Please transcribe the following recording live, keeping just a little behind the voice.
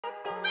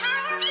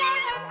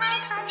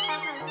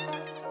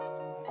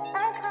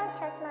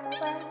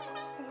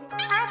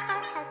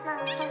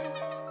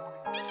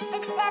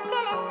Accepting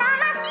it's not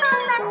my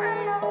fault, but I'm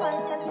the one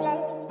to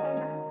blame.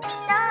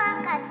 No,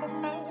 I've got to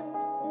change.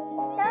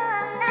 No,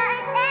 I'm not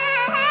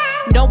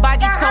ashamed.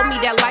 Nobody told me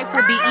that life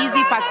would be easy.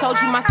 If I told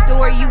you my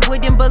story, you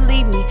wouldn't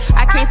believe me.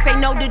 I can't say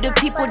no to the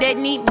people that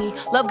need me.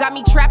 Love got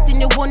me trapped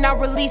and it will not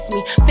release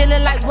me.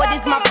 Feeling like, what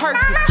is my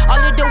purpose? All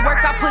of the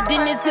work I put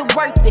in, is it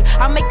worth it?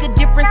 I'll make a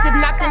difference, if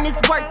not, then it's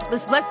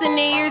worthless. Blessing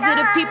the ears of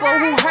the people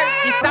who hurt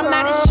this. I'm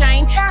not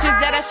ashamed. Tears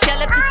that I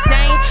shed left the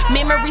stain.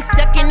 Memories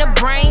stuck in the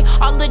brain.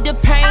 All of the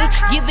pain,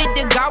 give it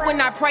to God when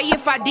I pray.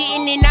 If I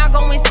didn't, then I'll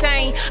go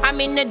insane. I'm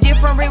in a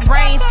different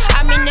range.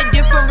 I'm in a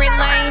different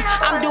lane.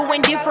 I'm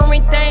doing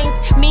different things.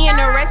 Me and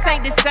the rest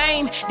ain't the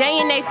same.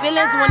 They in they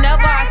feelings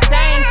whenever I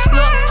sing.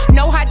 Look,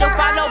 know how to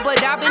follow,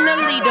 but I've been a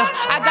leader.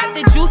 I got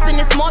the juice and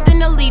it's more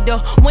than a leader.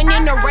 When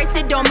in the race,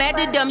 it don't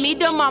matter to me.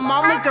 My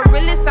mom is the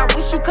realest, I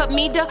wish you could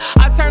meet her.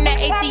 I turned the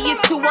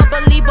atheist to a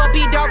believer.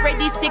 Beat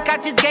already sick, I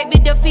just gave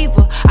it the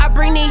fever. I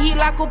bring the heat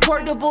like a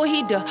portable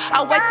heater.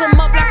 I wake him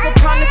up like a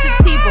pound of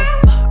sativa.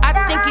 I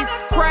think it's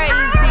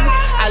crazy.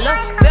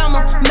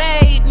 Alabama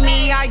made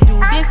me. I do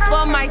this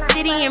for my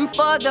city and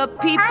for the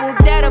people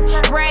that have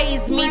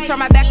raised me. Turn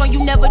my back on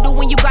you, never do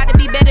when you gotta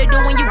be better. Do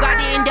when you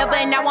gotta endeavor,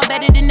 and now I'm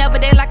better than ever.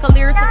 They like a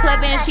lyrics so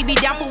clever, and she be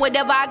down for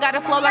whatever. I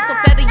gotta flow like a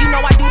feather. You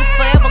know I do this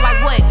forever.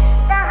 Like what?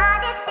 The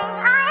hardest thing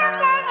I have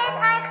learned is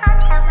I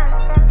can't help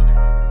myself.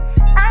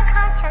 I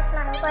can't trust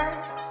my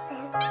words.